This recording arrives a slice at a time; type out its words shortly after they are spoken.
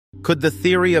Could the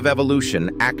theory of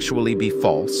evolution actually be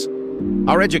false?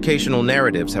 Our educational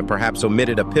narratives have perhaps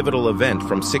omitted a pivotal event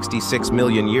from 66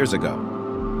 million years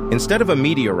ago. Instead of a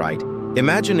meteorite,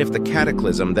 imagine if the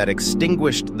cataclysm that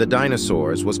extinguished the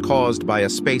dinosaurs was caused by a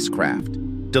spacecraft,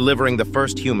 delivering the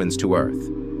first humans to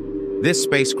Earth. This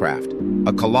spacecraft,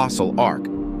 a colossal ark,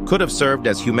 could have served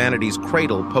as humanity's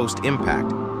cradle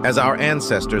post-impact, as our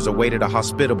ancestors awaited a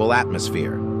hospitable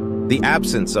atmosphere. The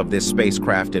absence of this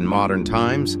spacecraft in modern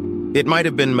times, it might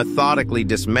have been methodically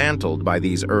dismantled by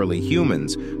these early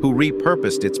humans who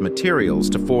repurposed its materials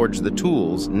to forge the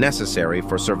tools necessary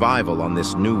for survival on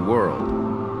this new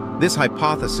world. This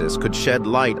hypothesis could shed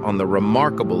light on the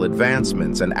remarkable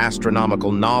advancements and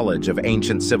astronomical knowledge of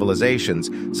ancient civilizations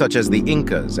such as the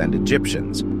Incas and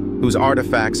Egyptians, whose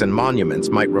artifacts and monuments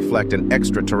might reflect an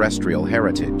extraterrestrial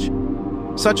heritage.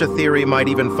 Such a theory might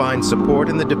even find support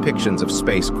in the depictions of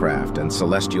spacecraft and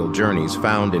celestial journeys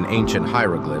found in ancient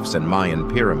hieroglyphs and Mayan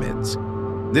pyramids.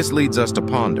 This leads us to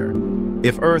ponder,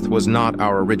 if Earth was not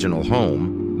our original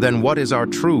home, then what is our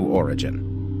true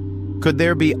origin? Could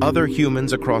there be other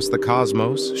humans across the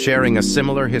cosmos sharing a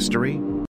similar history,